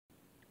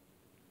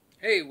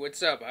Hey,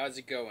 what's up? How's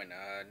it going?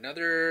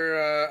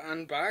 Another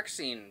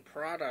unboxing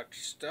product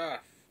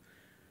stuff.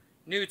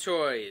 New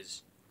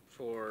toys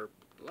for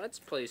Let's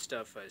Play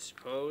stuff, I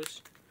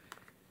suppose.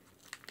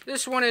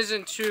 This one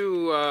isn't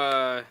too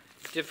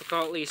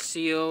difficultly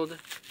sealed.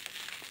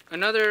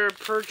 Another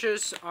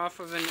purchase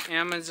off of an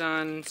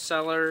Amazon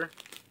seller.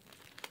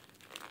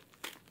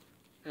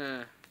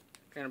 Kind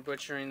of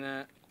butchering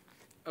that.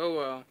 Oh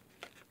well.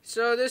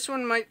 So this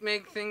one might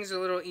make things a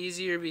little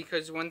easier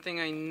because one thing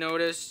I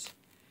noticed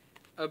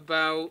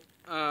about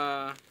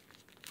my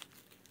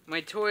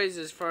toys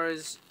as far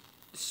as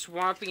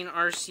swapping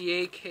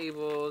RCA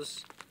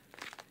cables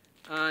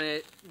on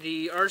it,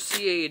 the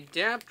RCA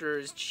adapter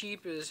is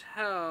cheap as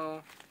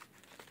hell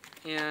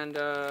and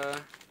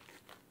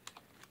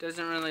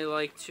doesn't really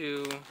like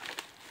to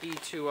be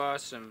too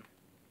awesome.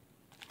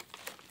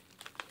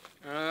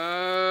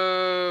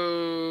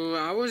 Oh,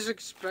 I was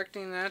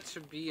expecting that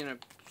to be in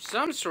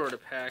some sort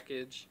of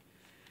package.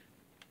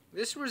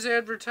 This was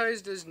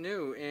advertised as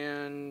new,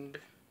 and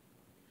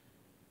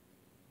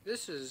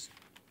this is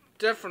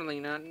definitely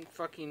not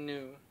fucking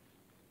new.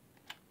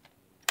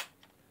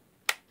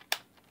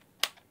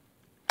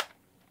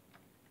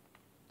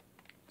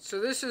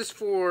 So this is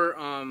for,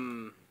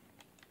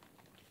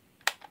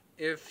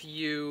 if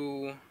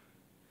you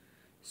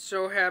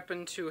so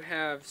happen to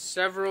have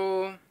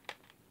several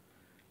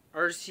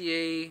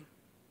RCA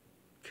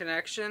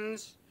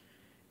connections,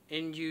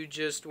 and you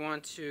just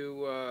want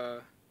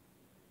to,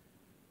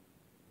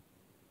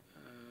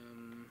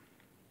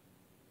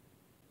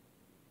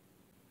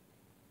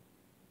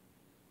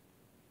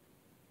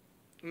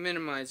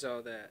 minimize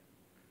all that.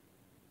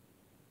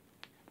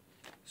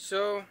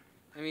 So,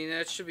 I mean,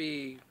 that should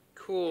be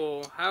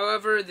cool.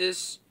 However,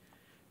 this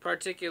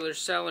particular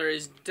seller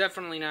is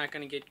definitely not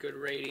going to get good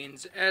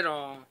ratings at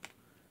all.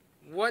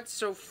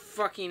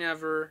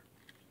 Whatsoever.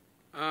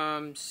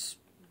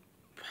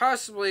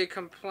 Possibly a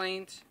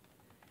complaint.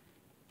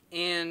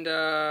 And,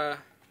 I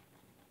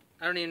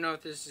don't even know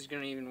if this is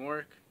going to even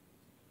work.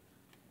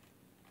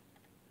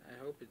 I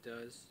hope it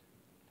does.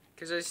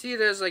 Because I see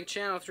it as like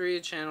channel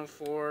 3, channel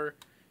 4,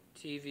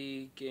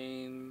 TV,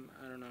 game,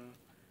 I don't know.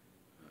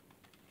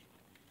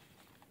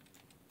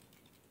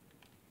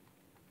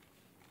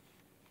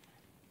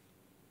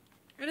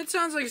 And it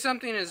sounds like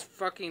something is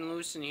fucking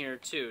loose in here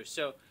too.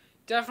 So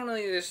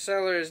definitely this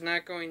seller is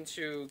not going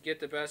to get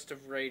the best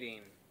of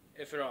rating,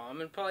 if at all. I'm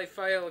going to probably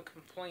file a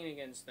complaint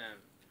against them.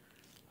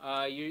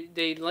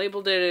 They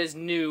labeled it as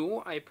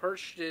new. I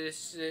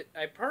purchased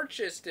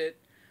it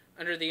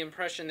under the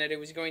impression that it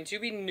was going to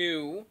be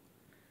new.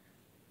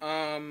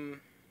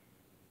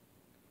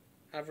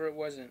 However, it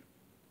wasn't.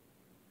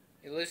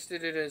 They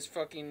listed it as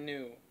fucking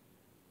new.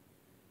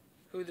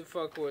 Who the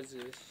fuck was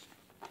this?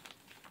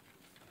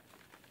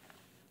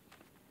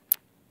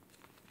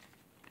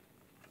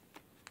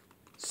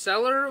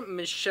 Seller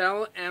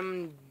Michelle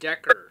M.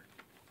 Decker,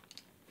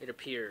 it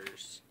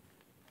appears.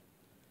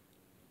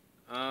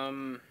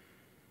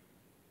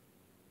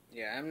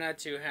 Yeah, I'm not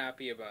too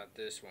happy about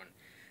this one.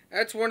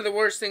 That's one of the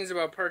worst things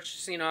about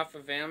purchasing off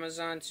of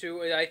Amazon,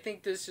 too. I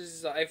think this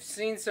is... I've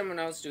seen someone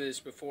else do this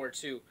before,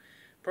 too.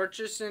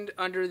 Purchasing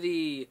under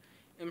the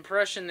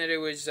impression that it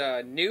was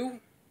new,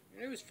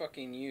 and it was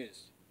fucking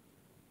used.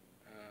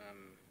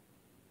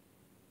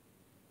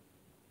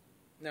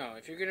 No,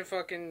 if you're gonna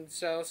fucking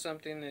sell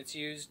something that's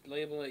used,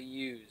 label it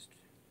used.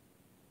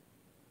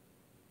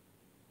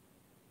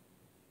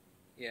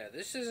 Yeah,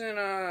 this isn't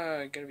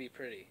gonna be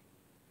pretty.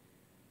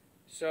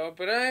 So,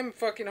 but I'm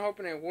fucking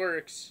hoping it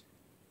works.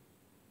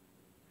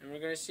 And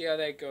we're gonna see how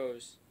that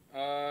goes.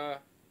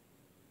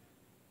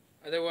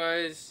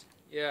 Otherwise,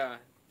 yeah,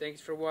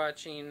 thanks for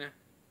watching.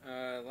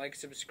 Like,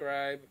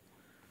 subscribe,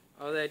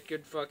 all that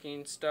good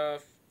fucking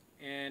stuff.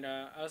 And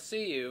I'll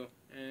see you,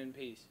 and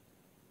peace.